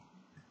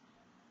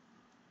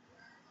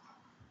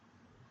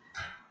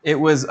It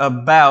was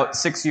about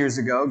 6 years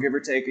ago, give or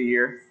take a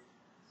year.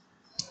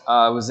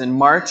 It was in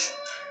March,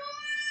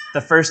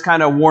 the first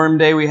kind of warm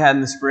day we had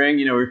in the spring.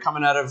 You know, we were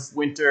coming out of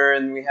winter,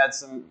 and we had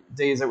some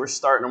days that were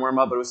starting to warm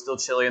up, but it was still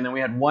chilly. And then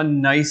we had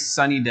one nice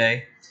sunny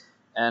day,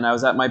 and I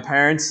was at my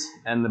parents',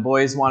 and the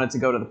boys wanted to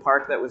go to the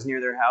park that was near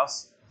their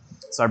house.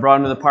 So I brought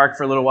them to the park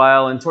for a little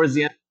while, and towards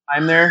the end of the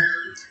time there,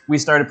 we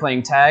started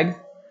playing tag.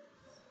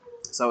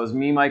 So it was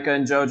me, Micah,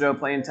 and JoJo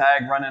playing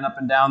tag, running up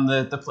and down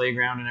the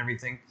playground and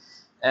everything.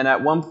 And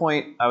at one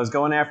point, I was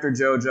going after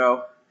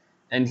JoJo,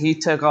 and he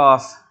took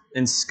off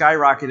and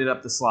skyrocketed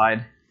up the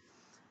slide.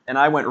 And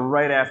I went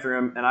right after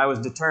him, and I was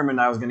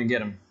determined I was going to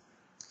get him.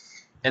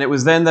 And it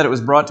was then that it was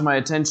brought to my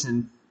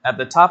attention, at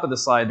the top of the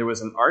slide, there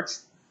was an arch.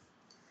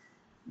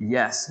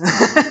 Yes.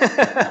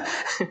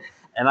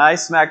 And I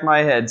smacked my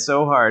head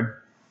so hard,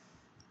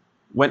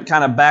 went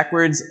kind of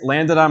backwards,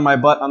 landed on my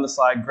butt on the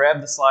slide,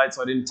 grabbed the slide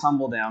so I didn't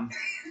tumble down,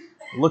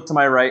 looked to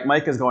my right,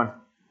 Micah's going.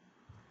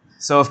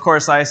 So, of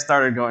course, I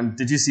started going,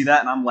 did you see that?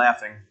 And I'm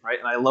laughing, right?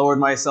 And I lowered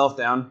myself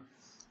down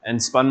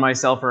and spun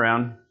myself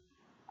around.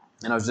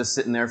 And I was just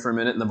sitting there for a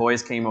minute, and the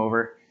boys came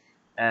over.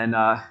 And,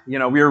 we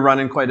were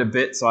running quite a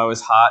bit, so I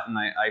was hot, and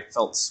I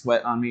felt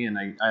sweat on me, and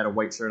I had a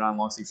white shirt on,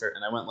 long sleeve shirt,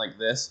 and I went like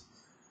this.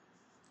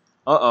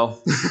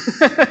 Uh-oh.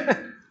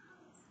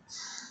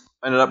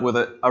 Ended up with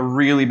a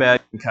really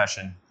bad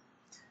concussion.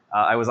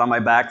 I was on my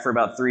back for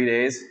about 3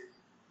 days.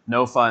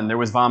 No fun. There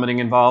was vomiting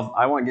involved.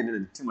 I won't get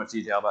into too much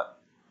detail, but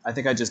I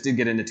think I just did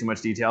get into too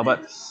much detail.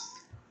 But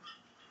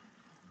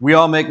we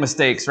all make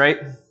mistakes, right?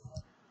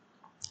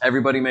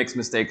 Everybody makes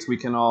mistakes. We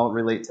can all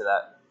relate to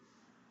that.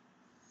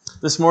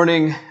 This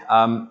morning,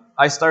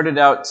 I started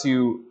out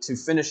to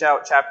finish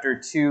out chapter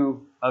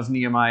 2 of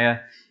Nehemiah,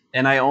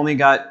 and I only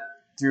got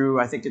through,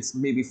 I think it's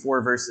maybe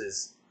 4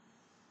 verses.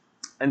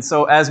 And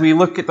so as we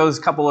look at those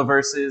couple of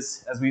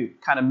verses, as we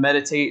kind of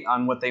meditate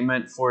on what they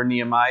meant for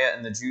Nehemiah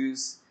and the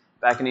Jews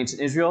back in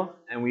ancient Israel,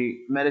 and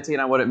we meditate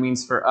on what it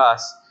means for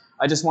us,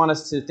 I just want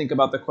us to think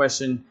about the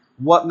question,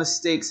 what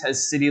mistakes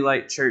has City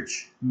Light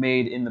Church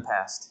made in the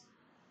past?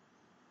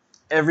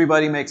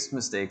 Everybody makes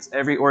mistakes.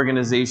 Every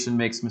organization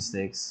makes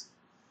mistakes.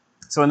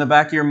 So in the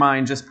back of your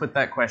mind, just put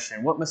that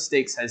question. What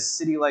mistakes has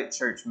City Light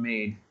Church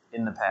made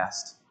in the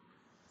past?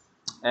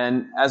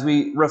 And as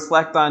we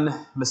reflect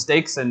on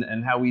mistakes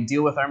and how we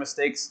deal with our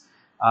mistakes,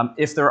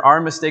 if there are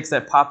mistakes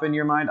that pop in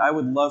your mind, I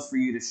would love for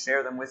you to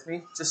share them with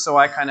me, just so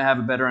I kind of have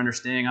a better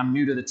understanding. I'm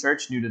new to the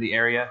church, new to the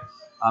area,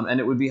 and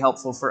it would be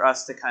helpful for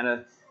us to kind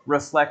of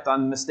reflect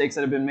on mistakes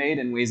that have been made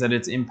and ways that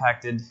it's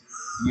impacted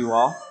you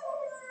all.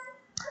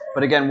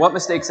 But again, what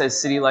mistakes has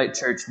City Light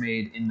Church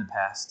made in the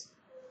past?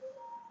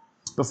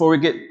 Before we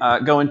get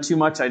going too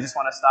much, I just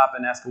want to stop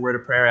and ask a word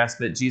of prayer, ask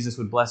that Jesus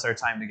would bless our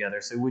time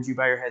together. So would you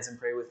bow your heads and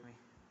pray with me?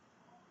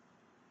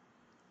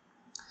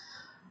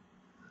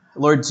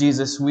 Lord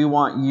Jesus, we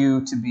want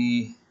you to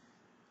be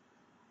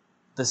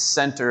the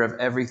center of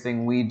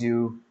everything we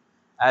do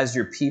as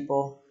your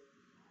people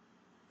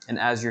and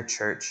as your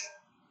church.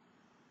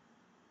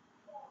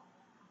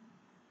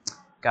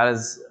 God,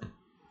 as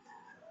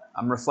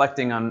I'm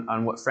reflecting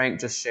on what Frank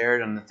just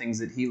shared, on the things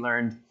that he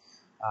learned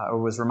or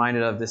was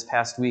reminded of this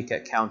past week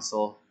at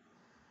council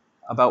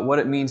about what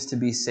it means to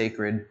be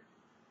sacred.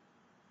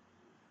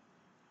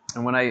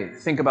 And when I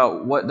think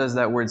about what does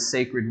that word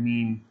sacred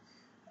mean,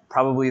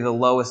 probably the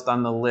lowest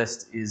on the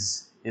list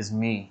is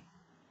me.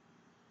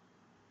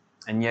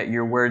 And yet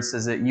your word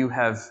says that you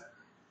have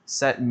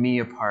set me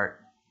apart.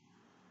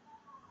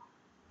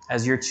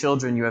 As your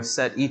children, you have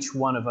set each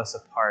one of us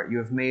apart. You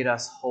have made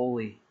us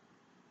holy.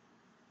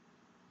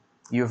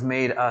 You have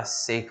made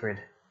us sacred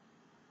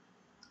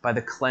by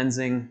the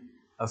cleansing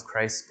of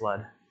Christ's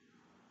blood.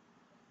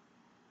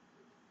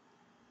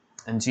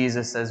 And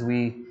Jesus, as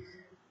we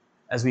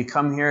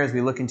come here, as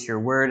we look into your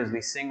word, as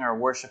we sing our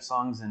worship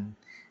songs and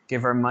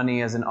give our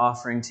money as an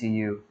offering to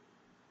you,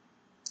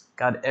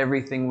 God,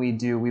 everything we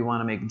do, we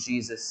want to make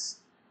Jesus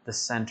the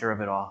center of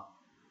it all.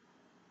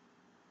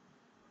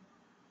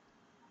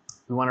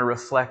 We want to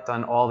reflect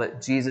on all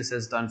that Jesus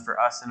has done for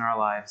us in our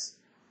lives.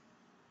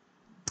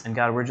 And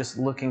God, we're just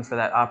looking for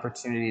that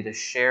opportunity to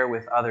share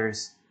with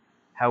others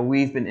how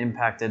we've been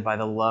impacted by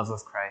the love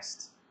of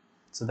Christ,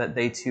 so that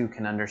they too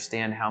can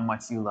understand how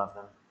much you love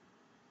them.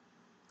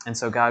 And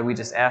so, God, we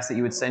just ask that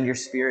you would send your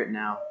Spirit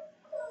now,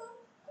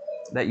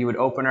 that you would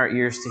open our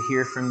ears to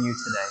hear from you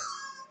today.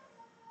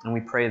 And we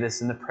pray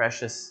this in the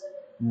precious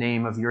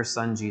name of your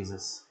Son,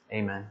 Jesus.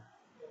 Amen.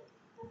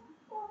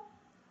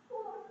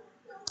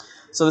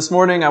 So this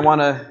morning, I want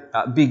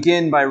to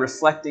begin by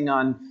reflecting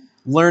on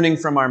learning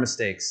from our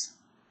mistakes.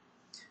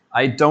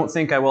 I don't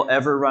think I will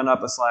ever run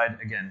up a slide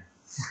again,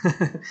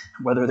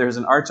 whether there's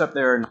an arch up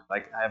there or not.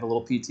 Like, I have a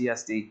little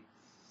PTSD.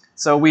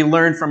 So we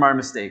learn from our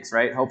mistakes,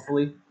 right?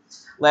 Hopefully.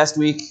 Last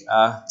week,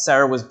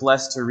 Sarah was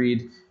blessed to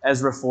read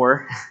Ezra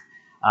 4.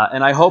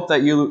 And I hope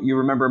that you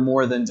remember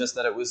more than just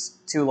that it was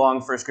too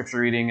long for a scripture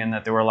reading and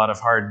that there were a lot of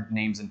hard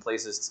names and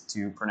places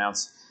to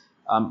pronounce.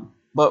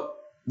 But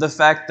the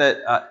fact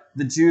that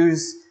the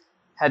Jews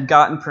had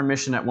gotten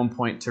permission at one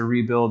point to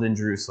rebuild in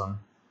Jerusalem.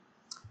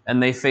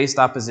 and they faced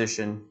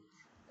opposition,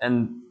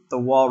 and the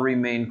wall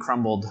remained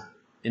crumbled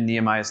in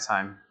Nehemiah's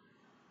time.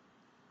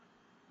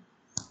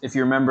 If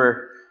you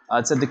remember,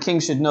 it said the king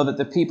should know that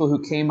the people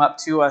who came up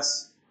to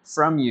us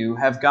from you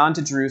have gone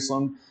to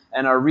Jerusalem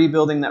and are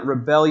rebuilding that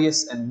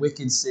rebellious and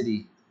wicked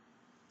city.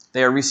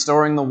 They are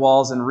restoring the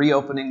walls and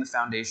reopening the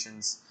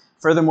foundations.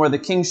 Furthermore, the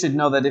king should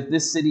know that if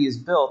this city is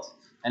built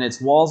and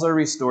its walls are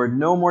restored,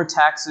 no more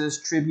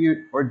taxes,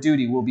 tribute, or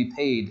duty will be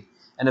paid,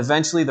 and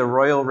eventually the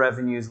royal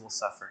revenues will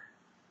suffer.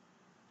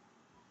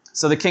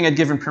 So the king had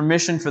given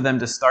permission for them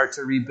to start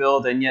to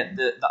rebuild, and yet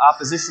the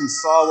opposition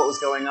saw what was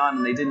going on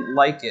and they didn't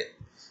like it.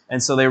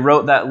 And so they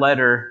wrote that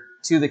letter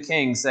to the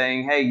king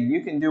saying, hey,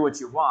 you can do what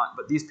you want,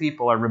 but these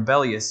people are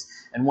rebellious,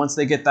 and once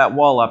they get that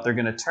wall up, they're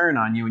going to turn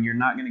on you and you're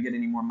not going to get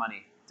any more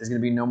money. There's going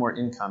to be no more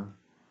income.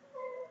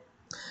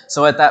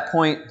 So at that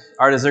point,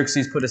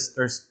 Artaxerxes put a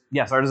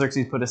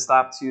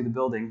stop to the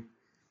building.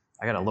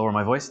 I got to lower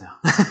my voice now.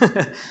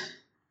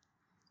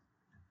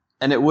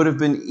 And it would have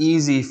been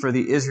easy for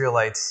the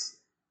Israelites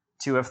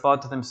to have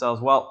thought to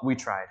themselves, well, we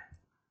tried.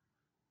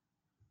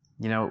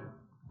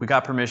 We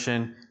got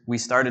permission. We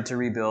started to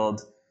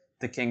rebuild.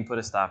 The king put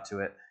a stop to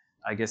it.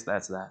 I guess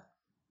that's that.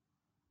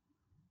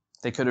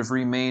 They could have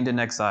remained in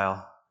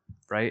exile,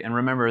 right? And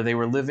remember, they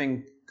were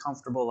living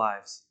comfortable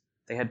lives.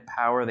 They had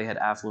power. They had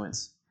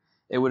affluence.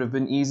 It would have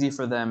been easy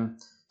for them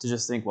to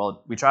just think,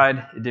 well, we tried.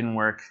 It didn't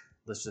work.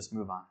 Let's just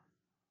move on.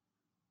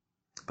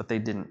 But they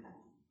didn't.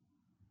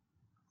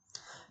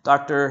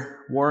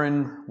 Dr.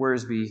 Warren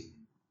Wiersbe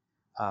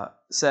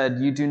said,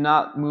 you do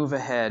not move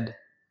ahead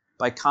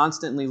by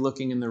constantly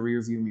looking in the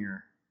rearview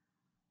mirror.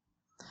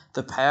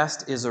 The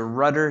past is a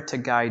rudder to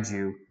guide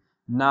you,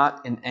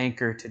 not an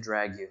anchor to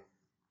drag you.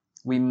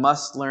 We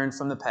must learn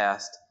from the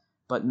past,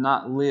 but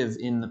not live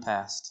in the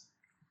past.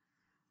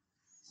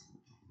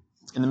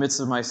 In the midst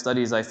of my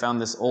studies, I found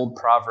this old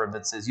proverb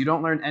that says, you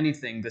don't learn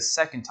anything the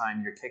second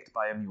time you're kicked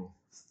by a mule.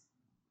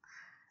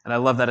 And I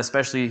love that,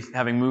 especially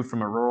having moved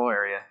from a rural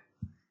area.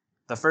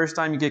 The first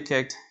time you get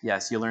kicked,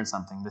 yes, you learn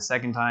something. The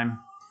second time,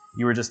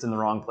 you were just in the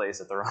wrong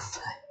place at the wrong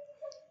time.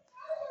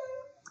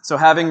 So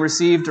having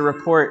received a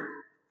report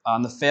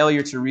on the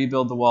failure to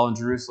rebuild the wall in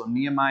Jerusalem,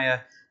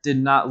 Nehemiah did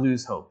not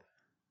lose hope.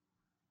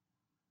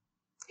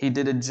 He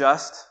did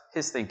adjust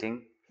his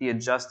thinking. He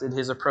adjusted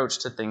his approach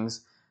to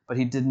things, but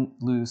he didn't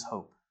lose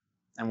hope.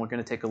 And we're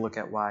going to take a look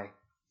at why.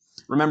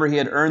 Remember, he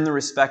had earned the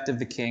respect of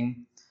the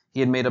king. He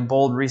had made a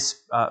bold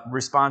request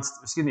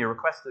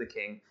to the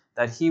king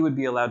that he would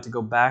be allowed to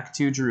go back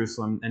to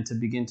Jerusalem and to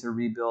begin to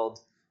rebuild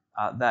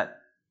that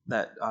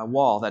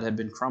wall that had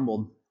been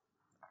crumbled.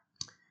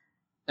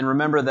 And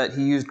remember that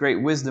he used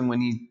great wisdom when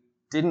he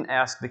didn't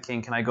ask the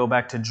king, can I go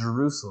back to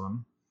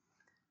Jerusalem?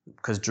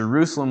 Because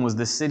Jerusalem was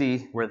the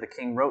city where the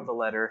king wrote the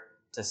letter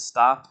to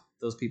stop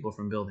those people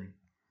from building.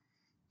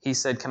 He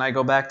said, can I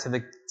go back to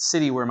the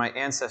city where my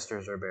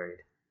ancestors are buried?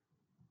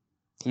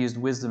 He used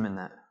wisdom in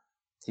that.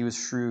 He was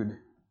shrewd.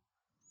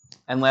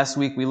 And last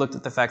week we looked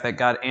at the fact that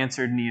God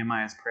answered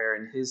Nehemiah's prayer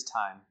in his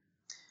time.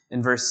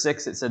 In verse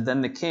 6 it said,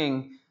 then the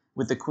king,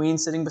 with the queen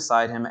sitting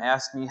beside him,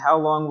 asked me, how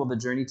long will the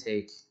journey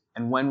take,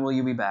 and when will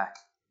you be back?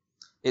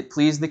 It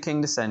pleased the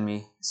king to send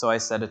me, so I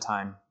set a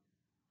time.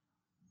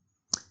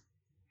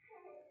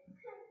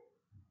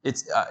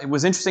 It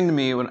was interesting to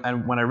me when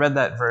I read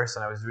that verse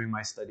and I was doing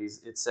my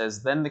studies. It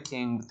says, then the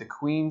king with the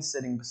queen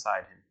sitting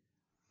beside him.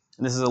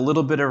 And this is a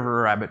little bit of a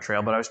rabbit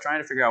trail, but I was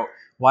trying to figure out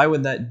why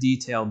would that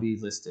detail be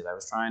listed. I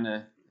was trying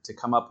to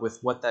come up with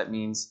what that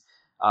means.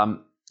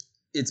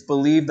 It's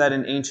believed that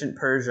in ancient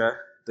Persia,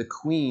 the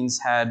queens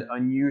had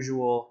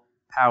unusual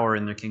power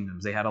in their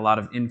kingdoms. They had a lot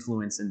of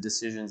influence in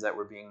decisions that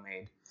were being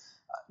made.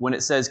 When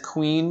it says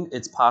queen,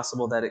 it's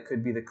possible that it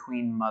could be the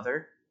queen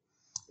mother.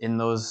 In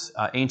those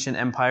ancient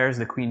empires,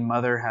 the queen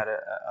mother had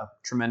a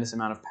tremendous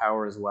amount of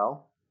power as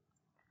well.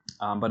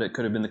 But it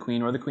could have been the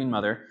queen or the queen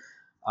mother.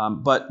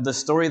 But the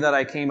story that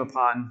I came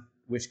upon,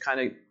 which kind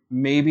of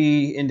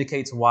maybe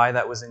indicates why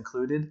that was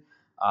included,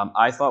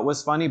 I thought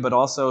was funny, but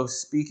also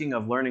speaking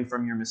of learning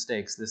from your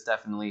mistakes, this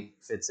definitely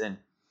fits in.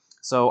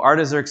 So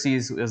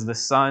Artaxerxes was the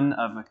son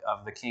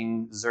of the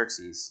king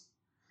Xerxes.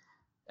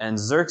 And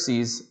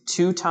Xerxes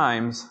 2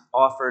 times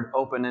offered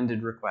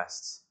open-ended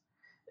requests.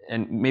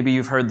 And maybe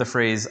you've heard the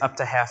phrase, up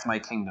to half my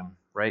kingdom,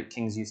 right?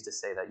 Kings used to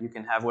say that. You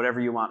can have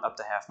whatever you want up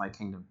to half my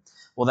kingdom.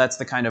 Well, that's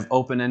the kind of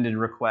open-ended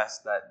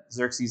request that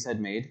Xerxes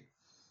had made.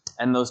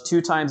 And those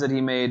 2 times that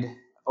he made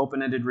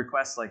open-ended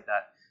requests like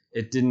that,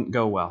 it didn't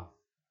go well.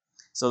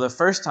 So the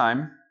first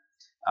time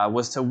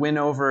was to win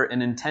over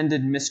an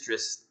intended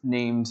mistress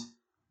named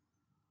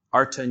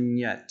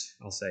Artaxerxes,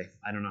 I'll say.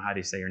 I don't know how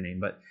to say her name,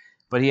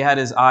 but he had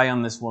his eye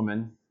on this woman,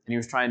 and he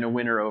was trying to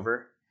win her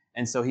over.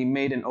 And so he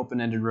made an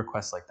open-ended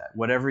request like that.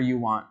 Whatever you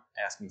want,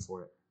 ask me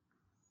for it.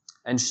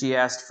 And she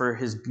asked for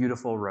his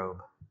beautiful robe,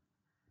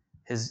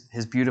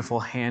 his beautiful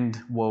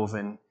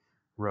hand-woven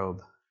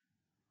robe.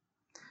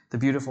 The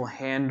beautiful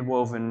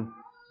hand-woven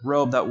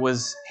robe that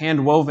was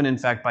hand-woven, in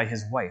fact, by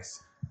his wife.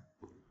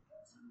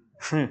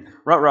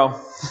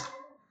 Ruh-roh.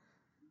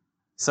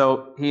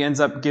 So he ends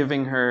up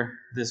giving her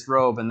this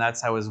robe, and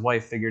that's how his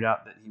wife figured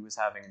out that he was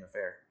having an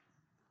affair.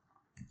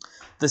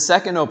 The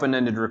second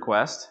open-ended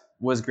request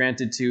was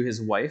granted to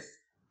his wife,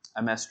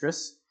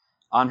 Amestris,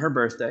 on her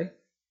birthday.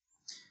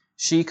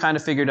 She kind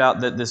of figured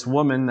out that this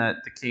woman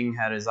that the king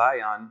had his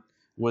eye on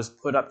was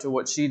put up to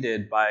what she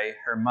did by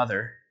her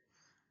mother.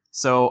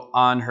 So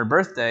on her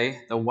birthday,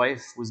 the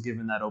wife was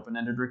given that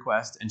open-ended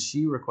request, and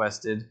she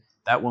requested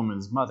that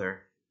woman's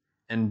mother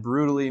and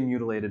brutally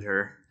mutilated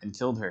her and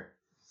killed her.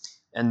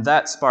 And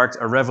that sparked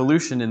a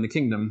revolution in the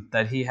kingdom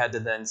that he had to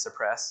then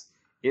suppress.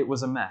 It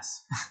was a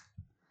mess.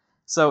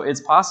 So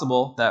it's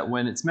possible that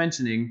when it's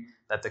mentioning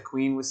that the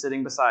queen was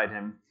sitting beside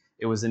him,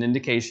 it was an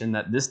indication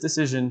that this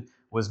decision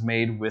was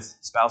made with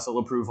spousal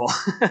approval.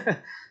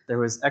 There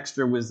was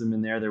extra wisdom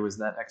in there. There was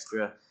that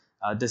extra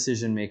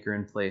decision maker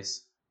in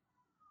place.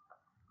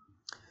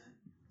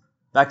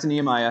 Back to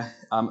Nehemiah.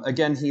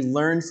 Again, he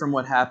learned from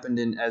what happened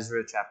in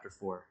Ezra chapter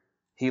 4.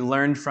 He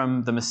learned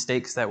from the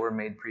mistakes that were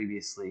made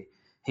previously.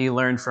 He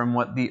learned from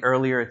what the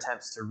earlier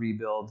attempts to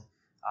rebuild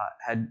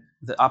had,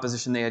 the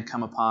opposition they had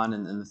come upon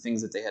and the things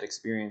that they had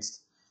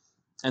experienced.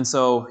 And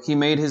so he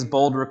made his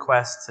bold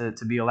request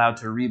to be allowed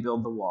to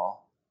rebuild the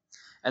wall.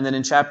 And then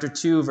in chapter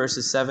 2,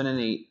 verses 7 and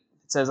 8, it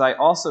says, I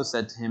also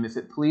said to him, if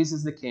it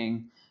pleases the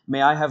king,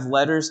 may I have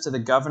letters to the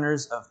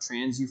governors of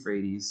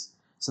Trans-Euphrates,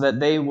 so that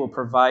they will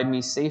provide me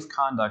safe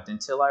conduct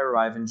until I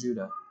arrive in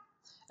Judah.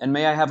 And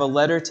may I have a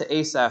letter to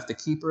Asaph, the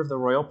keeper of the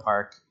royal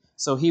park,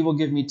 so he will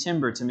give me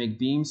timber to make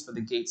beams for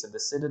the gates of the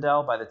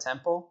citadel by the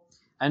temple,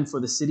 and for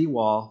the city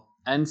wall,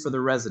 and for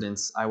the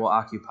residence I will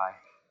occupy.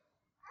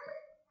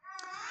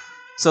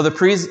 So the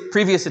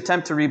previous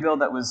attempt to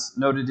rebuild that was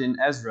noted in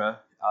Ezra,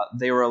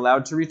 they were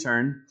allowed to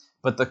return,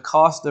 but the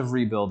cost of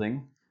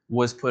rebuilding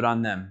was put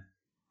on them.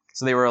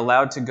 So they were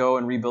allowed to go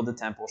and rebuild the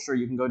temple. Sure,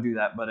 you can go do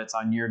that, but it's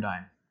on your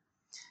dime.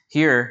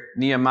 Here,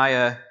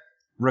 Nehemiah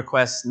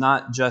requests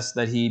not just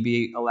that he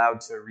be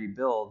allowed to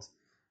rebuild,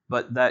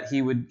 but that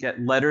he would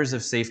get letters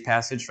of safe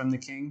passage from the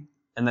king,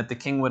 and that the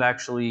king would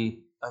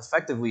actually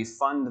effectively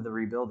fund the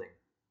rebuilding.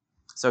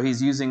 So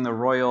he's using the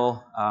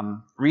royal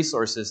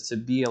resources to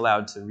be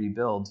allowed to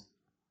rebuild.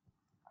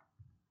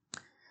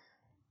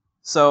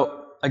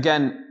 So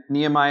again,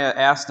 Nehemiah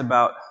asked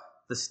about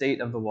the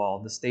state of the wall,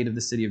 the state of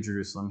the city of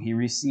Jerusalem. He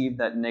received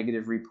that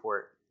negative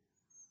report,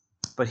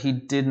 but he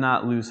did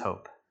not lose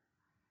hope.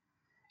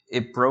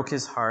 It broke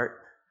his heart.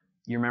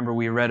 You remember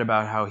we read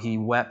about how he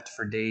wept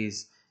for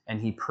days,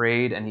 and he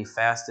prayed and he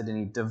fasted and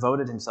he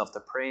devoted himself to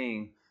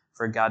praying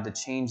for God to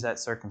change that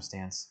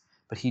circumstance.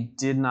 But he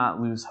did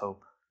not lose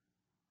hope.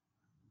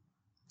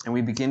 And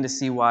we begin to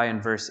see why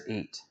in verse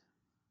 8.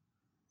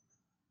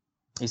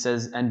 He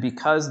says, and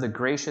because the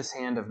gracious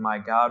hand of my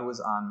God was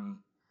on me,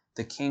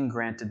 the king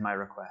granted my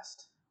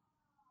request.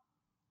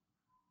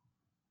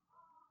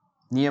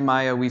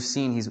 Nehemiah, we've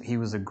seen he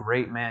was a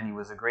great man. He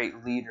was a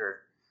great leader.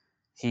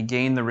 He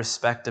gained the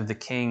respect of the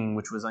king,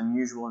 which was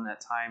unusual in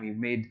that time. He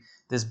made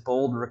this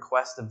bold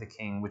request of the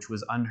king, which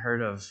was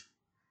unheard of.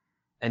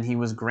 And he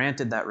was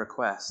granted that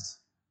request.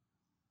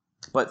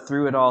 But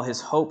through it all, his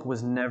hope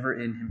was never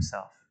in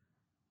himself.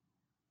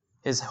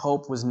 His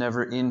hope was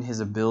never in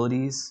his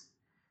abilities.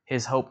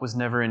 His hope was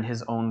never in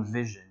his own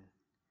vision.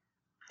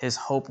 His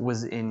hope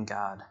was in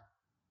God.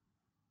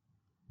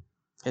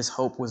 His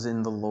hope was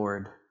in the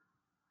Lord.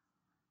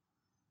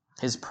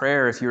 His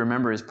prayer, if you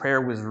remember, his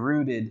prayer was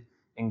rooted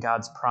in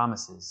God's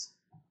promises.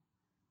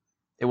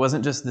 It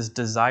wasn't just this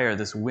desire,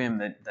 this whim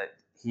that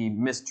he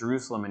missed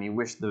Jerusalem and he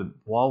wished the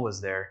wall was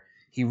there.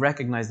 He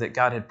recognized that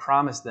God had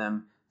promised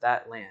them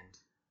that land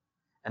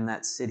and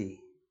that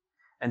city.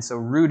 And so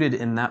rooted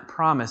in that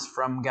promise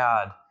from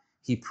God,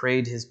 he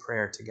prayed his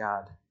prayer to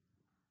God.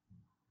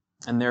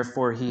 And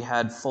therefore he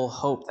had full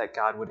hope that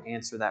God would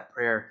answer that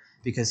prayer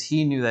because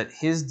he knew that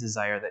his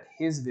desire, that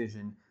his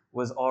vision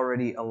was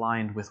already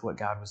aligned with what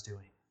God was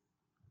doing.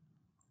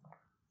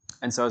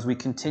 And so as we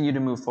continue to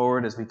move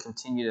forward, as we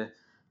continue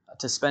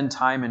to spend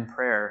time in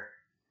prayer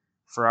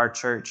for our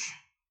church,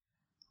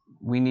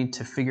 we need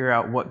to figure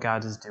out what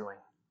God is doing.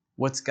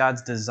 What's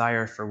God's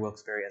desire for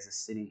Wilkes-Barre as a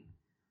city?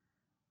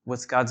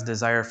 What's God's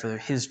desire for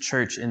his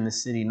church in the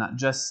city, not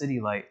just City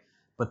Light,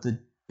 but the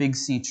Big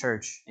C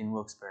Church in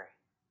Wilkes-Barre?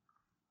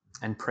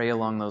 And pray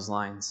along those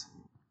lines.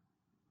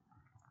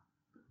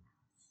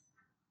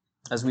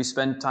 As we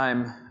spent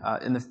time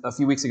a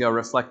few weeks ago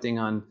reflecting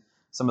on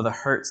some of the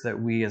hurts that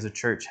we as a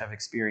church have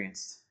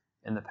experienced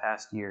in the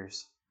past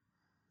years,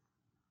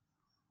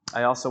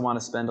 I also want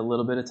to spend a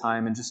little bit of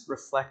time and just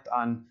reflect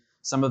on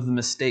some of the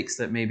mistakes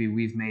that maybe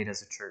we've made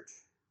as a church,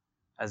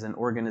 as an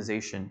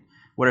organization.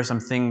 What are some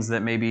things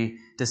that maybe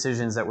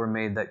decisions that were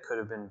made that could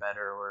have been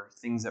better, or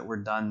things that were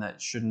done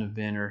that shouldn't have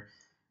been,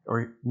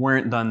 or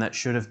weren't done that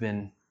should have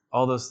been?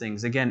 All those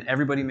things. Again,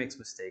 everybody makes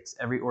mistakes.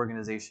 Every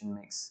organization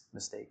makes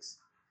mistakes.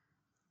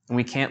 And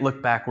we can't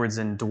look backwards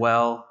and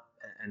dwell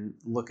and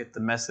look at the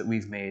mess that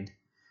we've made,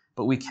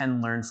 but we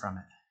can learn from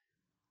it.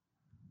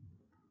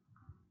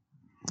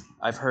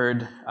 I've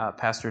heard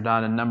Pastor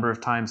Don a number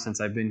of times since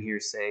I've been here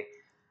say,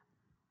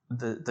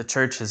 the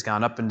church has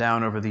gone up and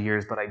down over the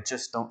years, but I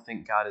just don't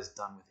think God is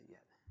done with it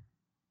yet.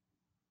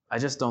 I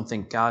just don't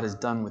think God is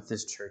done with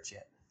this church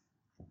yet.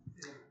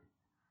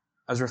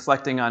 I was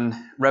reflecting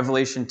on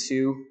Revelation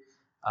 2.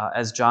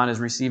 As John is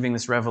receiving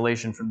this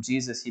revelation from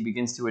Jesus, he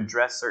begins to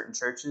address certain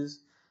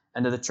churches.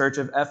 And to the church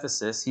of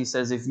Ephesus, he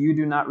says, if you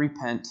do not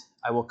repent,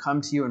 I will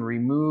come to you and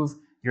remove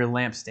your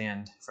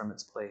lampstand from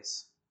its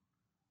place.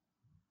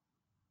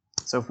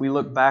 So if we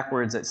look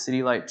backwards at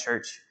City Light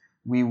Church,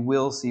 we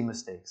will see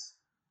mistakes.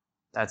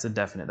 That's a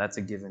definite, that's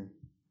a given.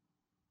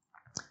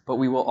 But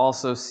we will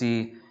also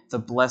see the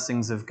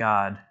blessings of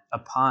God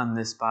upon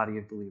this body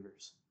of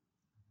believers.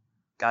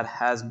 God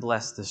has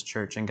blessed this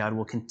church, and God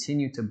will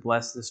continue to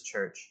bless this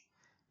church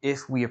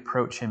if we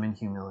approach him in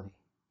humility,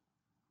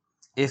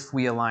 if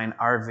we align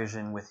our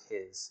vision with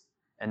his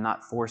and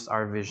not force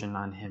our vision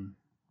on him.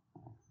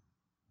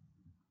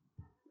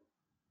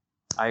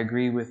 I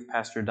agree with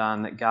Pastor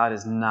Don that God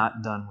is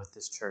not done with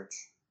this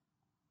church.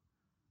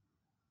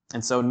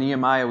 And so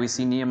we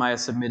see Nehemiah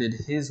submitted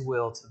his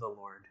will to the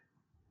Lord.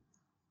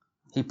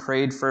 He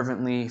prayed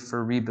fervently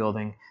for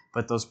rebuilding,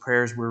 but those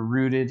prayers were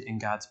rooted in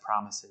God's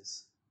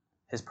promises.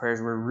 His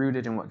prayers were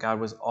rooted in what God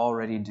was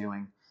already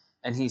doing.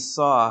 And he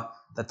saw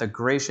that the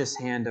gracious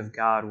hand of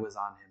God was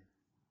on him.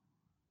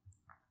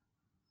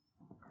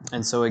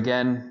 And so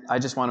again, I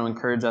just want to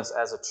encourage us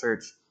as a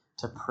church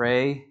to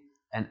pray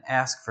and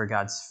ask for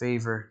God's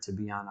favor to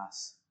be on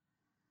us.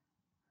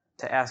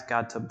 To ask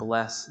God to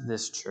bless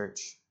this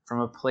church from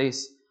a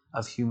place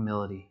of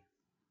humility.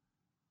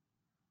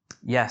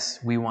 Yes,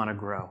 we want to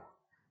grow.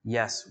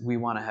 Yes, we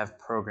want to have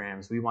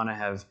programs. We want to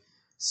have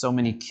so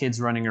many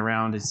kids running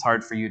around, it's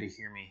hard for you to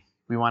hear me.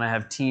 We want to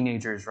have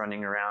teenagers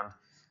running around.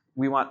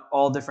 We want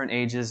all different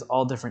ages,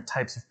 all different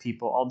types of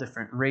people, all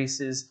different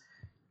races.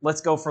 Let's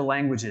go for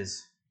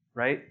languages,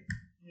 right?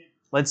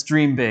 Let's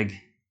dream big.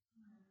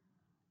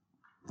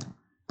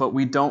 But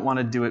we don't want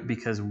to do it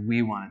because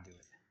we want to do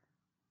it.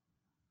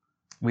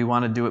 We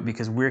want to do it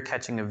because we're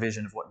catching a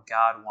vision of what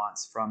God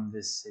wants from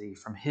this city,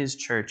 from his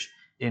church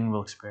in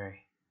Wilkes-Barre.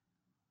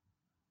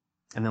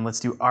 And then let's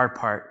do our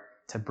part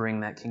to bring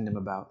that kingdom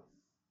about.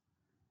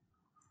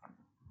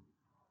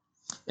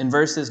 In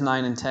verses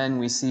 9 and 10,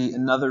 we see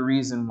another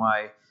reason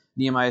why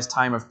Nehemiah's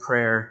time of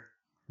prayer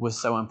was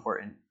so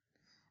important.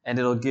 And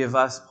it'll give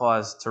us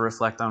pause to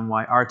reflect on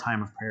why our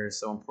time of prayer is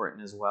so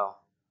important as well.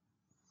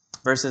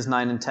 Verses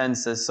 9 and 10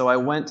 says, So I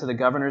went to the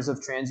governors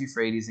of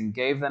Trans-Euphrates and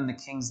gave them the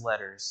king's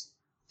letters.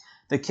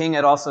 The king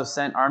had also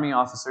sent army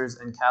officers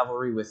and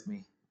cavalry with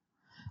me.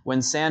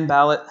 When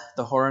Sanballat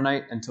the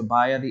Horonite and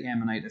Tobiah the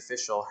Ammonite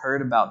official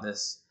heard about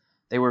this,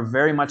 they were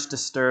very much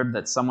disturbed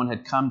that someone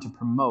had come to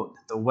promote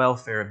the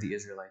welfare of the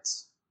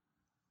Israelites.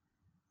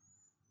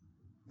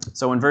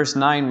 So in verse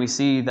 9, we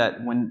see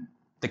that when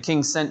the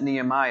king sent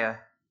Nehemiah,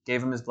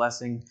 gave him his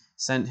blessing,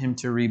 sent him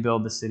to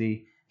rebuild the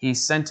city, he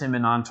sent him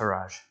an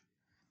entourage.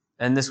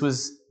 And this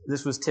was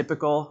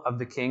typical of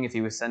the king. If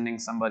he was sending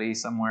somebody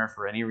somewhere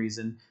for any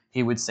reason,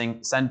 he would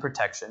send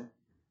protection.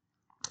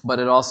 But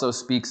it also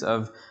speaks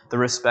of the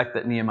respect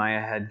that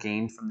Nehemiah had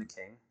gained from the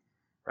king,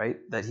 right?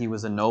 That he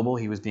was a noble,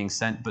 he was being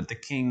sent, but the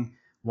king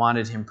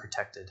wanted him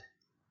protected.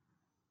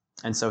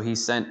 And so he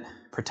sent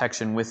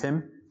protection with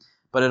him.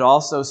 But it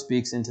also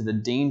speaks into the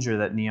danger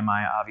that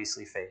Nehemiah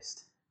obviously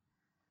faced.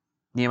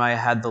 Nehemiah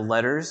had the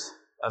letters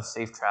of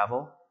safe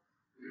travel,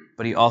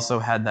 but he also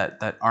had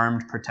that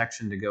armed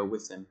protection to go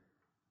with him.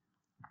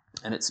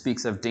 And it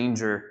speaks of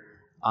danger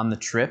on the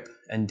trip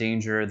and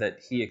danger that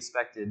he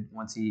expected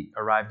once he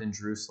arrived in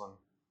Jerusalem.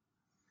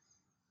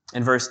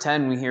 In verse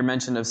 10, we hear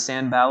mention of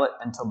Sanballat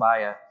and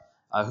Tobiah,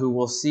 who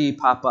we'll see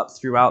pop up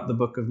throughout the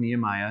book of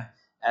Nehemiah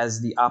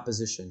as the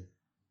opposition.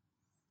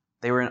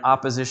 They were in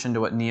opposition to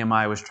what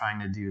Nehemiah was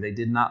trying to do. They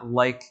did not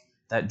like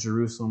that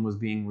Jerusalem was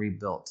being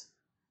rebuilt.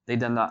 They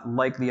did not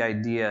like the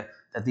idea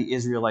that the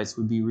Israelites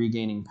would be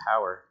regaining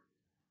power.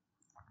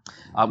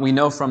 We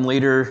know from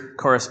later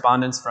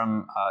correspondence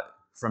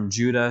from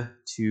Judah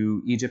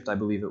to Egypt, I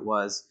believe it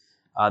was,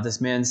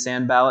 this man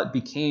Sanballat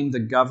became the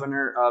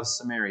governor of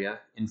Samaria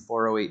in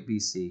 408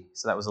 BC.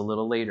 So that was a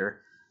little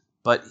later.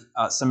 But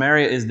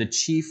Samaria is the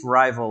chief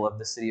rival of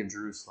the city of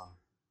Jerusalem.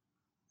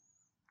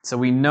 So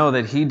we know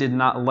that he did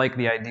not like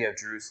the idea of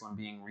Jerusalem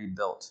being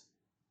rebuilt.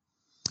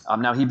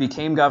 Now, he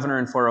became governor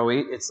in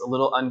 408. It's a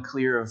little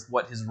unclear of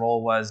what his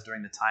role was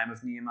during the time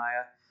of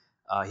Nehemiah.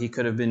 He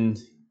could have been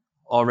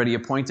already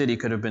appointed. He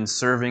could have been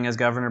serving as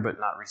governor, but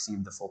not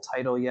received the full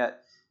title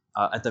yet.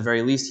 At the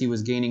very least, he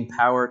was gaining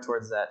power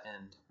towards that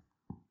end.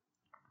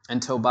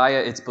 And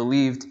Tobiah, it's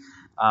believed,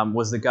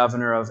 was the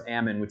governor of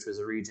Ammon, which was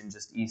a region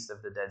just east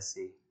of the Dead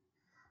Sea.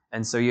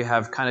 And so you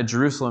have kind of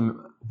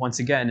Jerusalem, once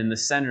again, in the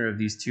center of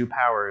these two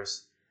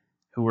powers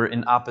who were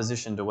in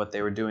opposition to what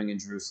they were doing in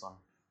Jerusalem.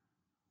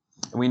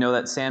 And we know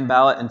that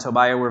Sanballat and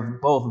Tobiah were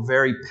both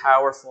very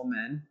powerful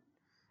men,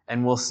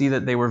 and we'll see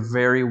that they were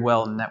very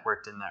well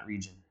networked in that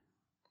region.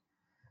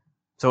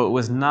 So it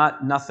was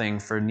not nothing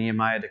for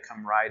Nehemiah to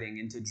come riding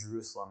into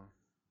Jerusalem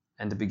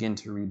and to begin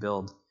to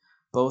rebuild.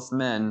 Both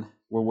men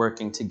were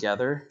working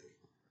together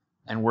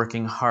and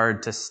working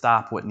hard to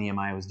stop what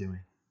Nehemiah was doing.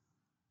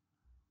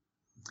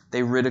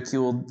 They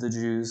ridiculed the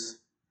Jews.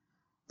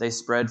 They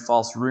spread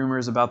false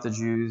rumors about the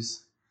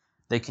Jews.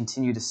 They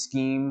continue to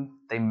scheme.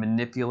 They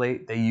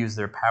manipulate. They use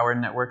their power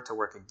network to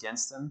work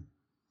against them.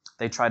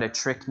 They try to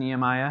trick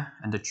Nehemiah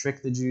and to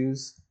trick the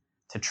Jews,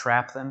 to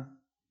trap them.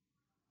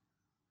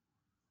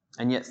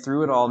 And yet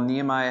through it all,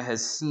 Nehemiah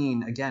has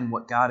seen, again,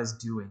 what God is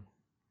doing.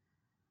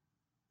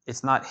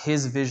 It's not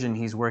his vision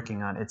he's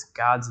working on. It's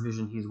God's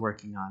vision he's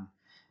working on.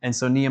 And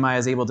so Nehemiah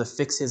is able to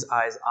fix his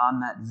eyes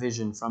on that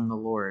vision from the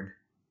Lord.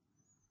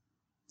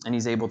 And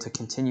he's able to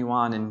continue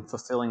on in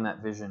fulfilling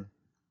that vision.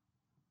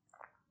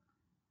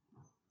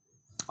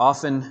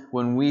 Often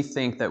when we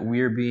think that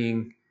we're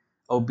being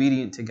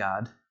obedient to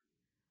God,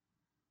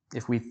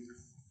 if we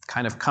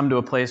kind of come to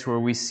a place where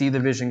we see the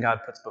vision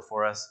God puts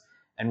before us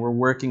and we're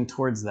working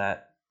towards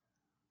that,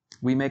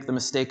 we make the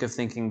mistake of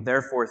thinking,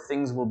 therefore,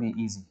 things will be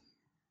easy.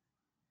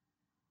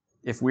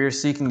 If we're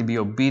seeking to be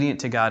obedient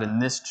to God in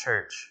this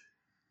church,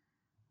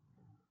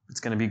 it's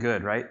going to be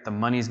good, right? The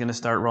money's going to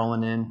start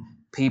rolling in.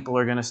 People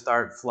are going to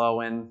start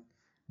flowing.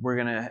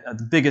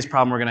 The biggest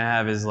problem we're going to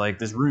have is like,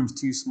 this room's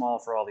too small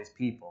for all these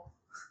people.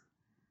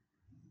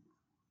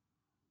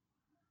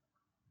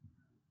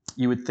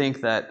 You would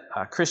think that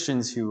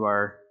Christians who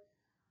are,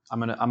 I'm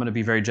going to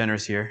be very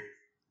generous here,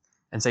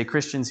 and say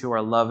Christians who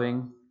are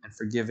loving and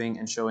forgiving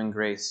and showing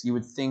grace, you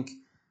would think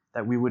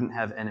that we wouldn't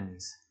have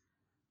enemies.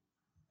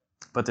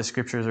 But the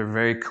scriptures are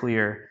very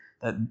clear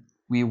that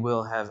we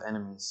will have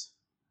enemies.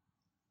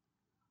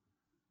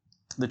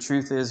 The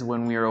truth is,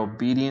 when we are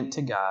obedient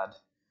to God,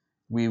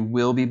 we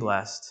will be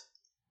blessed.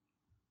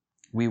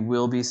 We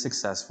will be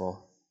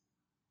successful.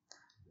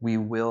 We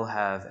will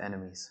have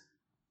enemies.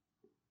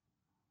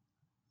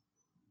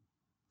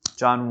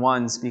 John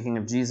 1, speaking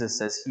of Jesus,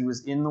 says, "He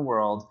was in the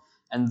world,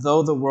 and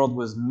though the world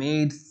was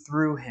made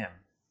through him,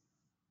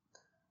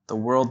 the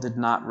world did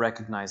not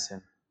recognize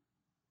him.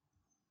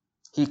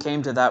 He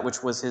came to that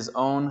which was his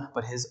own,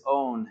 but his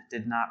own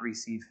did not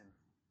receive him."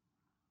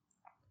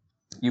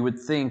 You would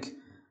think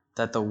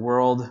that the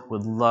world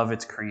would love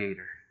its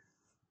creator,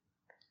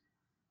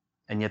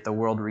 and yet the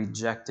world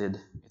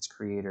rejected its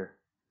creator.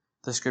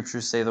 The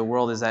scriptures say the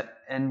world is at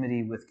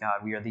enmity with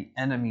God. We are the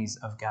enemies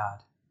of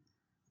God.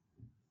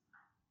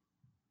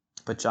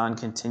 But John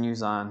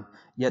continues on,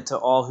 "Yet to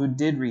all who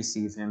did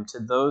receive him, to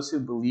those who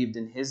believed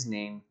in his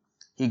name,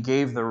 he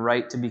gave the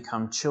right to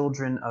become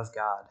children of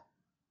God.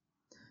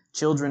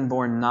 Children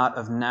born not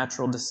of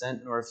natural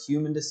descent nor of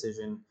human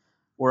decision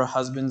or a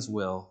husband's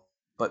will,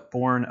 but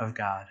born of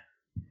God."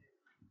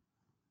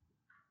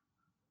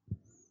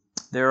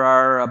 There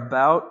are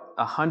about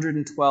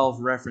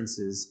 112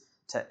 references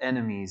to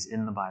enemies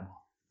in the Bible.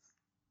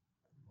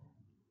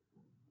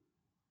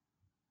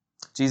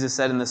 Jesus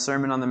said in the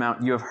Sermon on the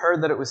Mount, "You have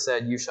heard that it was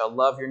said, 'You shall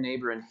love your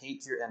neighbor and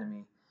hate your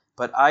enemy.'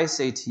 But I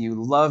say to you,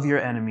 love your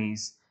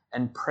enemies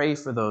and pray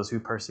for those who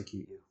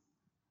persecute you."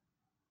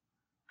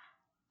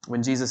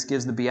 When Jesus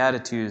gives the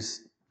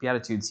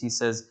Beatitudes, he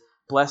says,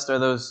 blessed are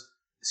those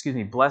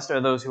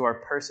who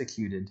are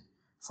persecuted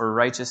for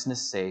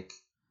righteousness' sake,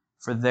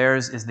 for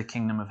theirs is the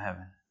kingdom of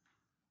heaven.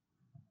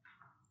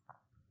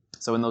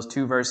 So in those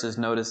two verses,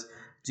 notice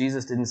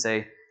Jesus didn't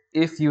say,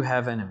 if you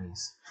have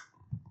enemies.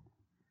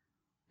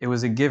 It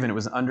was a given. It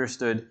was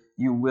understood.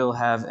 You will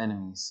have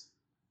enemies.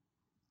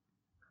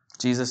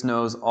 Jesus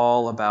knows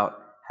all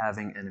about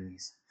having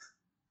enemies.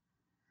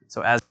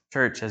 So as a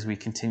church, as we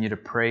continue to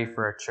pray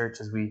for our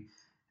church, as we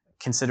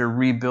consider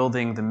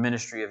rebuilding the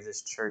ministry of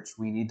this church,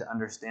 we need to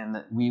understand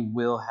that we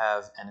will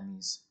have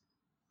enemies.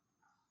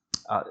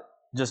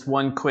 Just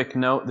one quick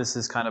note. This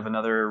is kind of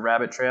another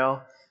rabbit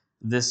trail.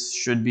 This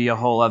should be a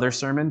whole other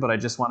sermon, but I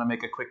just want to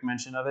make a quick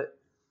mention of it.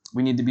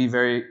 We need to be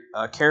very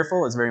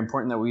careful. It's very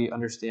important that we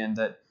understand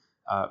that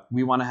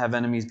we want to have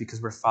enemies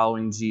because we're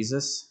following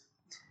Jesus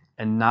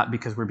and not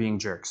because we're being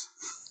jerks.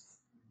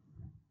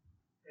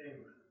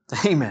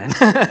 Amen.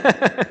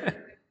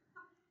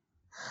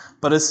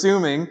 But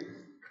assuming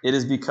it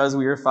is because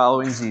we are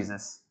following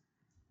Jesus,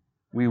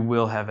 we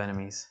will have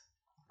enemies.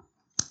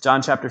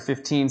 John chapter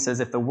 15 says,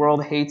 "If the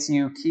world hates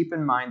you, keep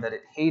in mind that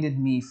it hated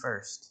me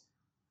first.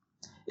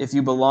 If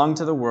you belong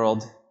to the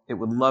world, it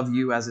would love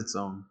you as its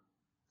own.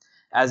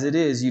 As it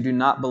is, you do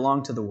not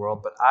belong to the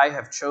world, but I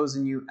have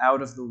chosen you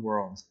out of the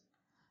world.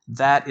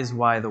 That is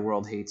why the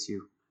world hates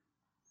you.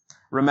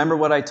 Remember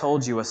what I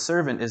told you, a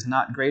servant is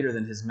not greater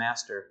than his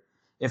master.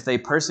 If they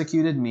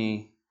persecuted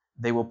me,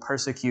 they will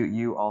persecute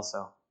you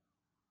also.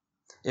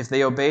 If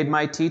they obeyed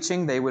my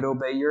teaching, they would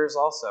obey yours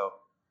also.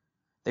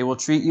 They will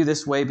treat you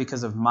this way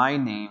because of my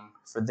name,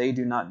 for they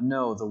do not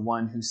know the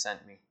one who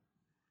sent me.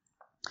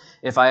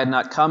 If I had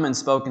not come and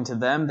spoken to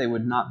them, they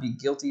would not be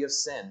guilty of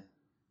sin.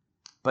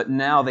 But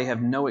now they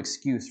have no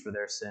excuse for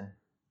their sin.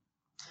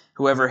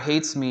 Whoever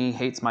hates me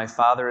hates my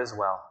Father as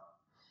well.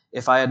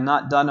 If I had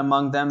not done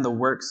among them the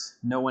works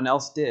no one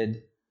else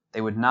did,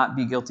 they would not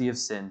be guilty of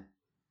sin.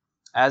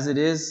 As it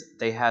is,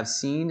 they have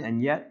seen,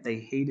 and yet they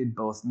hated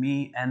both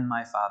me and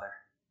my Father.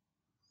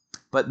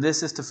 But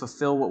this is to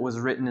fulfill what was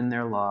written in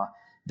their law.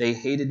 They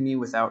hated me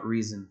without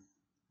reason.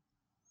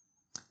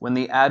 When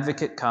the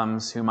advocate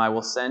comes, whom I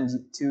will send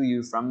to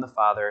you from the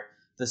Father,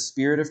 the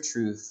Spirit of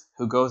truth,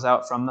 who goes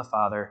out from the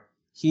Father,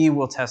 he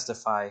will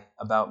testify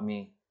about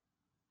me.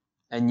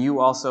 And you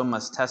also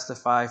must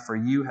testify, for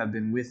you have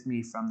been with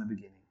me from the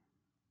beginning.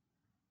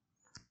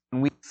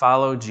 When we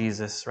follow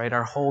Jesus, right,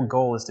 our whole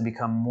goal is to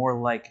become more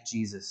like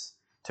Jesus,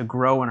 to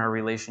grow in our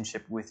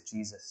relationship with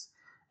Jesus.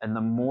 And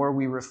the more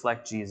we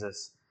reflect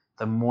Jesus,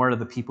 the more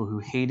the people who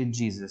hated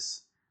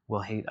Jesus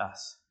will hate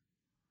us.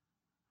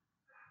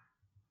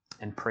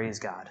 And praise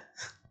God.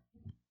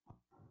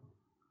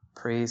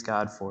 Praise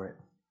God for it.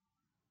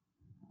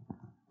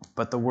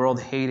 But the world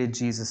hated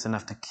Jesus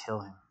enough to kill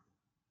him,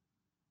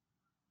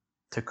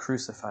 to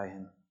crucify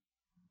him.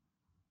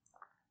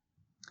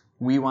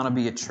 We want to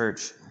be a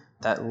church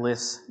that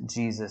lifts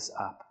Jesus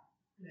up.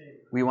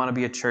 We want to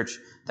be a church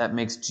that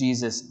makes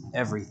Jesus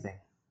everything.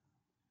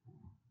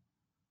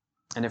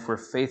 And if we're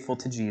faithful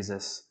to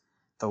Jesus,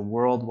 the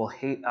world will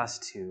hate us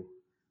too.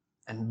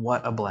 And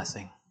what a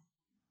blessing.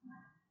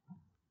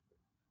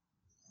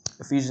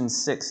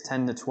 Ephesians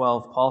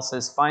 6:10-12, Paul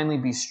says, "Finally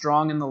be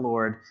strong in the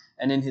Lord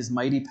and in his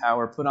mighty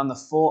power. Put on the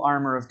full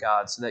armor of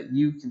God so that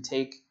you can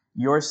take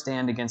your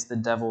stand against the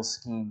devil's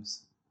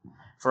schemes.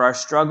 For our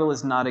struggle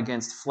is not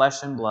against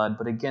flesh and blood,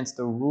 but against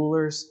the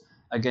rulers,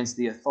 against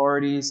the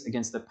authorities,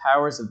 against the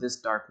powers of this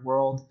dark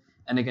world,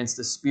 and against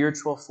the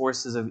spiritual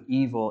forces of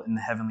evil in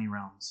the heavenly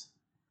realms."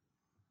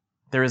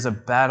 There is a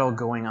battle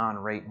going on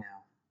right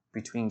now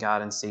between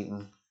God and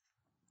Satan.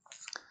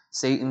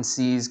 Satan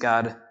sees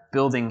God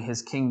building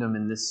his kingdom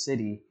in this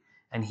city,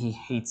 and he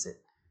hates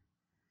it.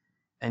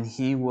 And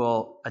he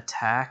will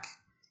attack,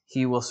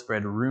 he will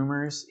spread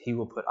rumors, he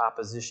will put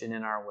opposition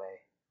in our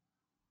way.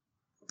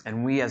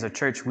 And we as a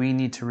church, we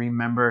need to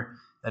remember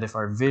that if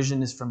our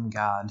vision is from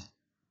God,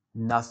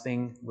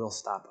 nothing will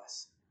stop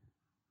us.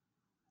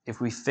 If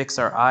we fix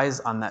our eyes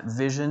on that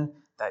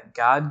vision that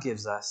God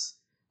gives us,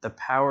 the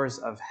powers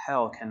of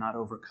hell cannot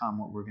overcome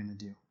what we're going to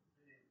do.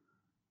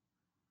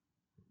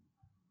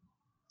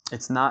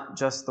 It's not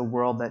just the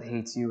world that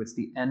hates you, it's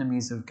the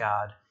enemies of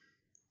God.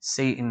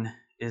 Satan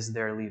is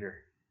their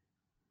leader.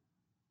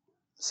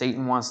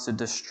 Satan wants to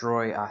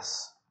destroy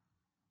us.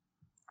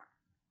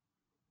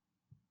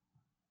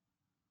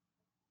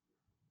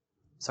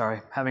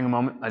 Sorry, having a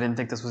moment. I didn't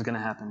think this was going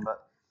to happen,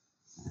 but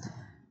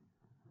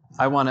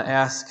I want to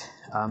ask,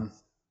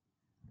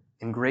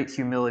 in great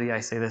humility I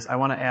say this, I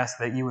want to ask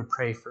that you would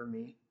pray for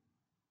me.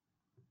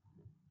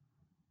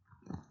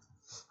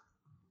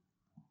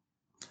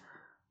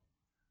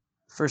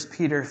 First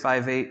Peter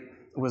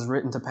 5:8 was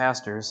written to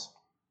pastors,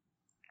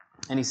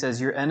 and he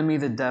says, "Your enemy,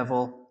 the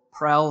devil,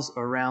 prowls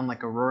around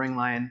like a roaring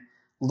lion,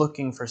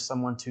 looking for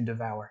someone to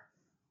devour."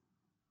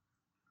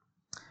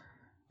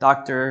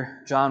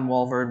 Dr. John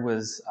Walvoord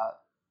was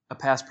a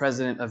past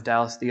president of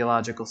Dallas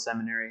Theological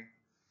Seminary,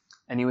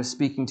 and he was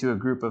speaking to a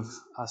group of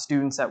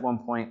students at one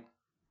point,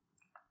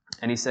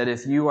 and he said,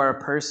 "If you are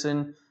a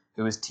person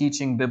who is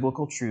teaching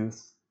biblical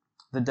truth,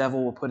 the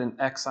devil will put an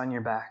X on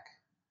your back.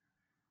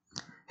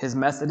 His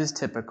method is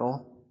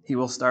typical. He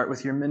will start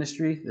with your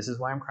ministry. This is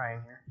why I'm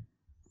crying here.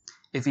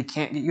 If he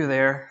can't get you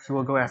there, he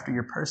will go after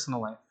your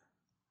personal life,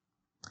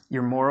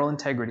 your moral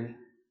integrity.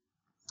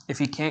 If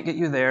he can't get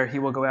you there, he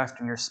will go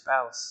after your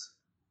spouse.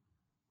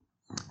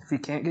 If he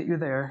can't get you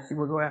there, he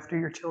will go after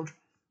your children."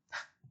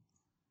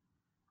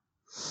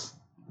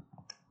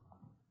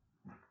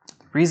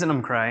 The reason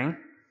I'm crying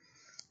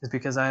is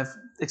because I've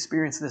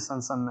experienced this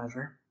on some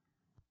measure.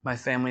 My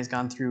family's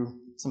gone through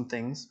some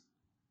things.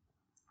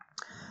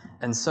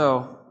 And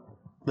so,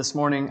 this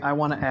morning, I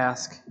want to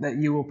ask that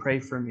you will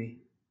pray for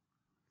me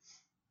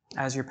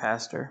as your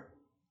pastor.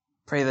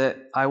 Pray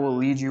that I will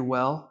lead you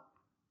well.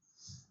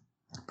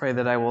 Pray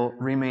that I will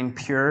remain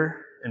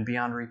pure and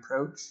beyond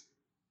reproach.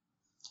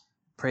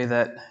 Pray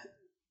that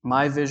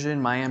my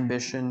vision, my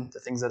ambition,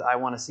 the things that I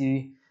want to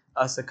see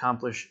us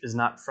accomplish is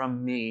not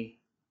from me,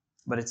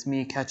 but it's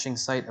me catching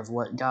sight of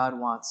what God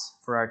wants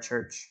for our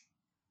church.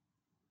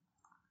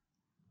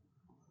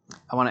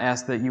 I want to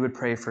ask that you would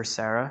pray for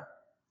Sarah,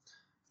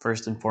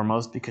 first and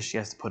foremost, because she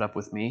has to put up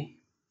with me.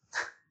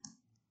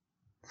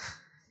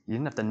 You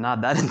didn't have to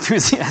nod that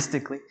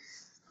enthusiastically.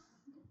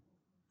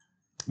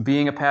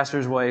 Being a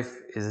pastor's wife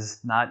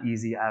is not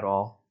easy at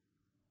all.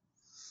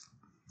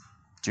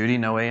 Judy,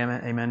 no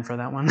amen for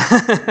that one.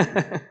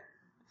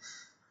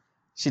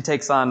 She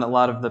takes on a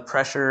lot of the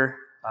pressure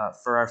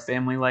for our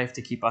family life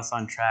to keep us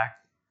on track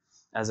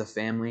as a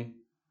family.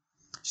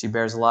 She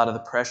bears a lot of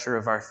the pressure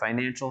of our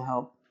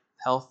financial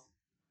health.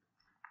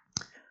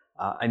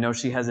 I know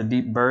she has a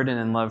deep burden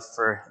and love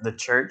for the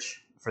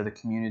church, for the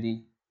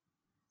community.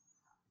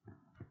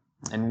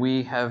 And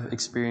we have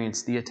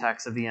experienced the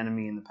attacks of the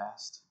enemy in the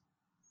past.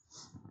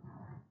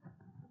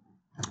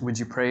 Would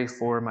you pray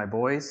for my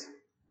boys?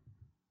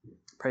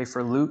 Pray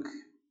for Luke,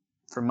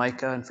 for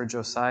Micah, and for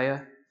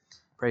Josiah.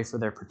 Pray for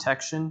their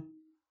protection.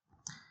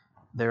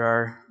 There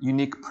are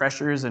unique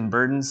pressures and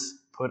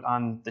burdens put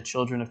on the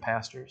children of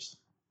pastors.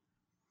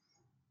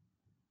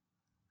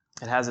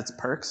 It has its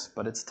perks,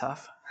 but it's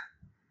tough.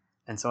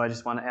 And so I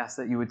just want to ask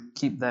that you would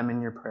keep them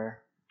in your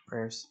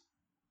prayers.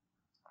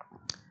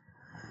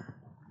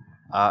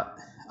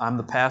 I'm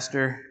the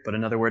pastor, but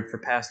another word for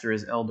pastor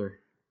is elder.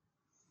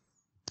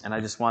 And I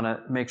just want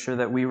to make sure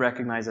that we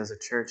recognize as a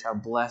church how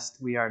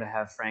blessed we are to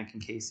have Frank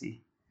and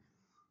Casey.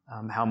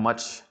 How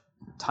much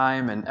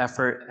time and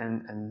effort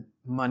and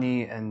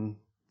money and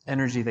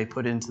energy they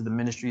put into the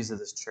ministries of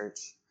this church.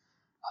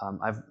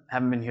 I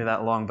haven't been here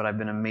that long, but I've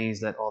been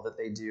amazed at all that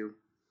they do.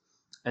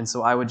 And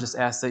so I would just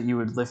ask that you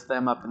would lift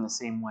them up in the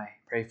same way.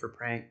 Pray for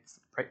Frank.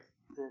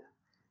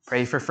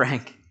 Pray for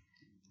Frank.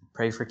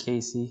 Pray for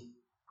Casey.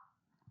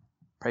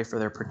 Pray for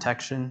their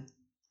protection.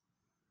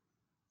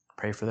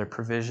 Pray for their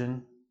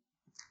provision.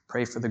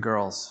 Pray for the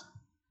girls,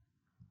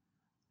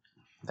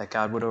 that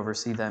God would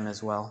oversee them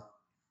as well.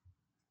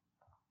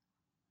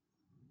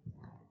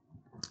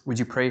 Would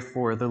you pray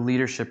for the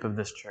leadership of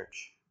this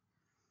church?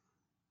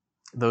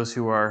 Those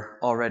who are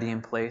already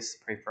in place,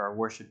 pray for our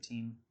worship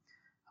team.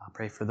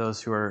 Pray for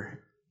those who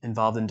are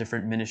involved in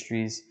different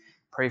ministries.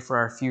 Pray for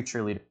our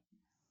future leaders.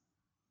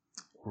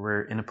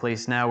 We're in a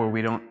place now where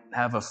we don't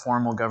have a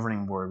formal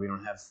governing board. We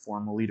don't have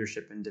formal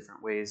leadership in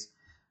different ways.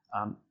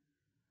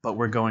 But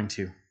we're going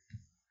to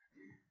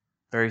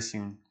very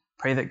soon.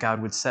 Pray that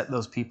God would set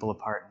those people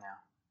apart now.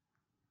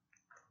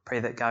 Pray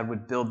that God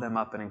would build them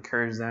up and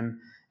encourage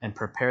them and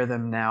prepare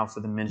them now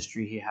for the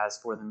ministry He has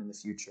for them in the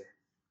future.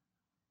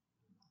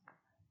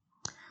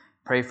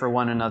 Pray for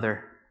one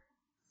another.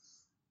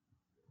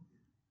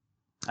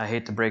 I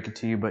hate to break it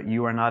to you, but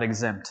you are not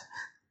exempt.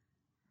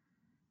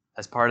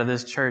 As part of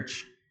this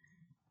church,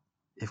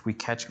 if we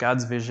catch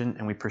God's vision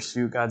and we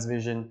pursue God's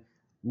vision,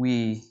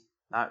 we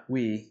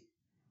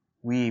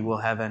will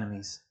have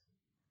enemies.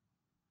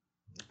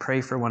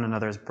 Pray for one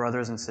another as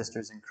brothers and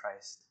sisters in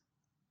Christ,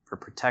 for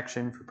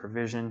protection, for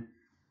provision.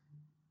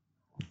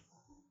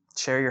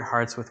 Share your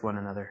hearts with one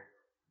another.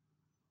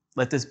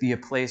 Let this be a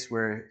place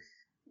where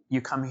you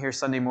come here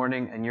Sunday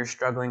morning and you're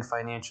struggling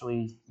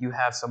financially. You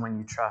have someone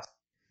you trust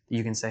that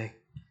you can say,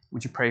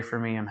 would you pray for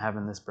me? I'm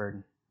having this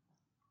burden.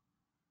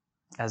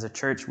 As a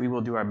church, we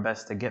will do our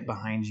best to get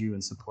behind you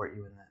and support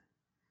you in that.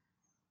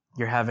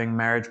 You're having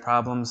marriage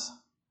problems.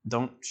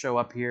 Don't show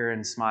up here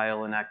and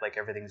smile and act like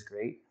everything's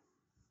great.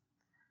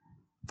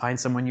 Find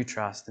someone you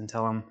trust and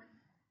tell them,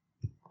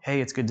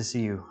 hey, it's good to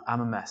see you.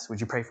 I'm a mess.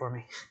 Would you pray for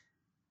me?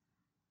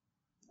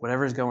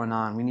 Whatever's going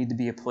on, we need to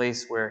be a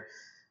place where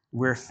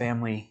we're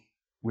family.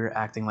 We're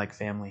acting like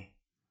family.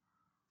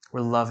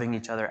 We're loving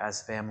each other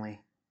as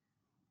family.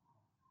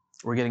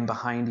 We're getting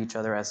behind each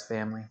other as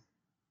family.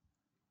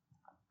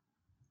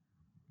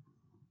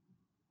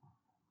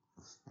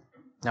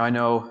 Now I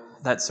know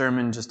that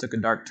sermon just took a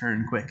dark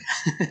turn quick.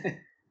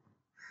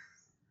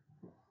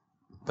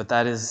 But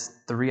that is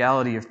the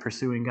reality of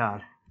pursuing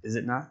God, is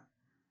it not?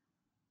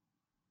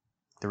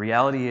 The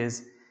reality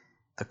is,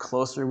 the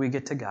closer we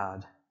get to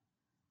God,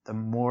 the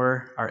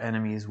more our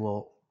enemies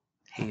will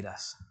hate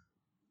us.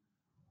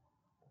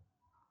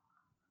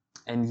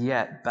 And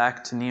yet,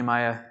 back to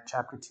Nehemiah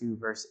chapter 2,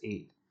 verse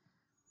 8.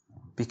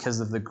 Because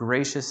of the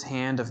gracious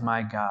hand of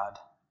my God,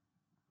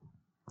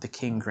 the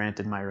king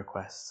granted my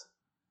request.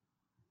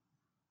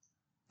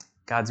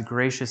 God's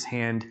gracious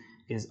hand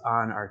is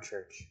on our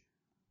church.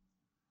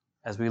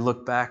 As we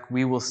look back,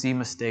 we will see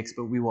mistakes,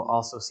 but we will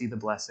also see the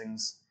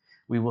blessings.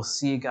 We will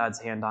see God's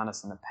hand on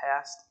us in the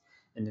past,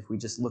 and if we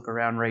just look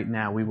around right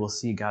now, we will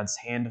see God's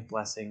hand of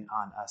blessing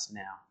on us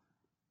now.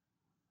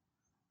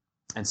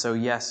 And so,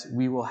 yes,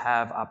 we will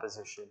have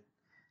opposition.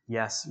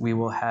 Yes, we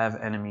will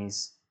have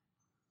enemies,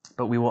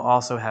 but we will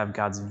also have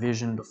God's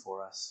vision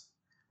before us.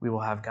 We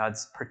will have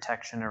God's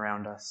protection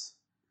around us.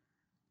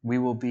 We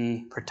will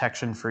be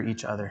protection for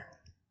each other.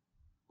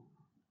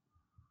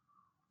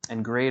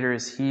 And greater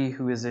is He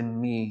who is in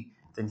me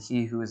than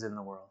he who is in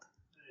the world.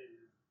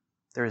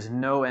 There is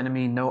no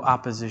enemy, no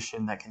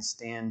opposition that can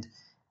stand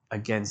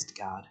against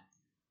God.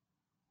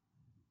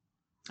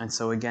 And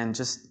so again,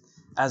 just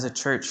as a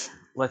church,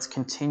 let's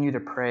continue to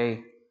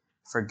pray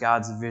for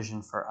God's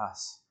vision for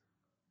us,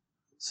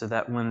 so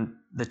that when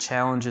the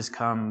challenges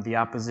come, the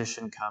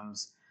opposition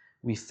comes,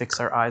 we fix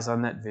our eyes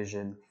on that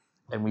vision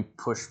and we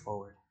push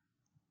forward.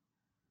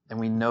 And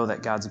we know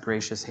that God's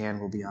gracious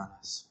hand will be on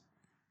us.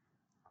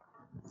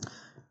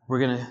 We're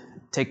going to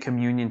take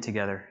communion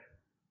together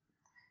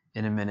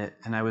in a minute.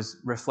 And I was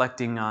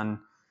reflecting on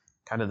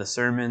kind of the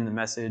sermon, the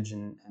message,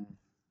 and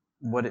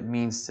what it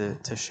means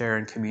to share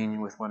in communion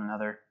with one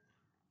another.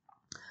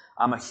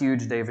 I'm a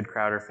huge David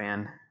Crowder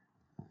fan.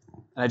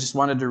 And I just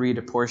wanted to read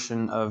a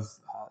portion of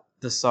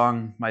the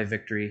song, My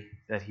Victory,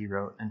 that he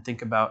wrote, and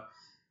think about,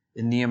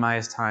 in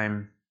Nehemiah's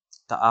time,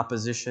 the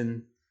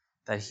opposition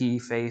that he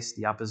faced,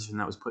 the opposition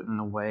that was put in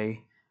the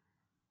way.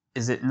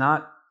 Is it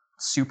not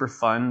super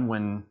fun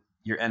when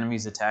your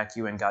enemies attack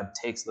you and God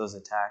takes those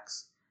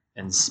attacks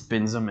and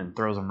spins them and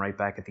throws them right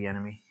back at the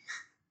enemy?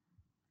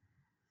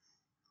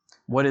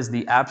 What is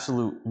the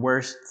absolute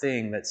worst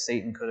thing that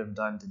Satan could have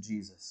done to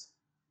Jesus?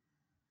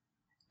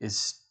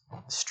 Is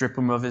strip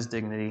him of his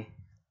dignity,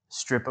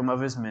 strip him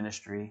of his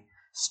ministry,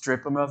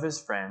 strip him of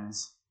his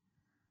friends,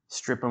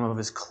 strip him of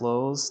his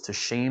clothes to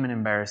shame and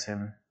embarrass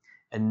him,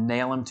 and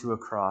nail him to a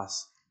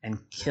cross and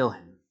kill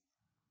him.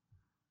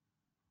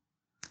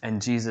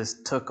 And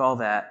Jesus took all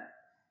that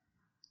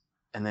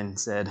and then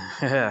said,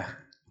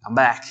 I'm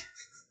back.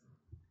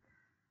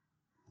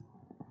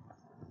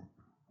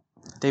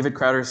 David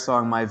Crowder's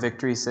song, My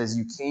Victory, says,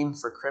 you came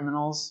for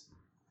criminals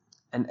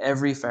and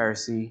every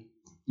Pharisee.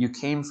 You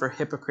came for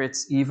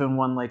hypocrites, even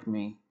one like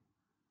me.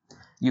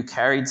 You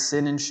carried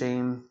sin and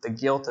shame, the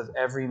guilt of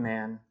every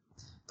man,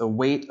 the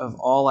weight of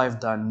all I've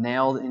done,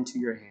 nailed into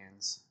your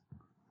hands.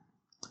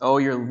 Oh,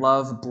 your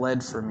love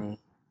bled for me.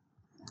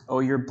 Oh,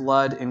 your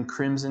blood in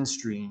crimson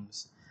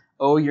streams.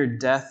 Oh, your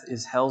death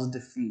is hell's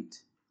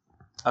defeat.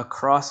 A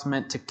cross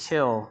meant to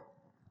kill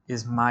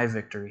is my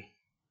victory.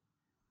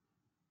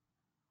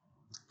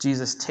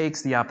 Jesus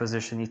takes the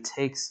opposition. He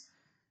takes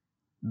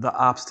the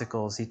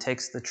obstacles. He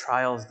takes the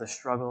trials, the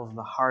struggles,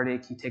 the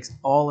heartache. He takes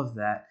all of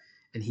that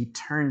and he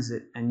turns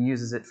it and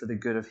uses it for the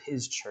good of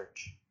his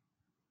church.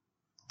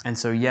 And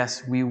so,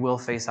 yes, we will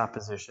face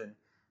opposition,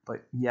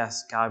 but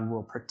yes, God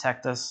will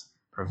protect us,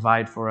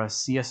 provide for us,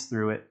 see us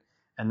through it,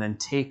 and then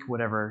take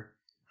whatever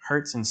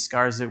hurts and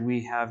scars that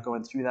we have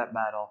going through that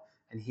battle,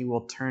 and he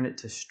will turn it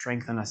to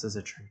strengthen us as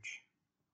a church.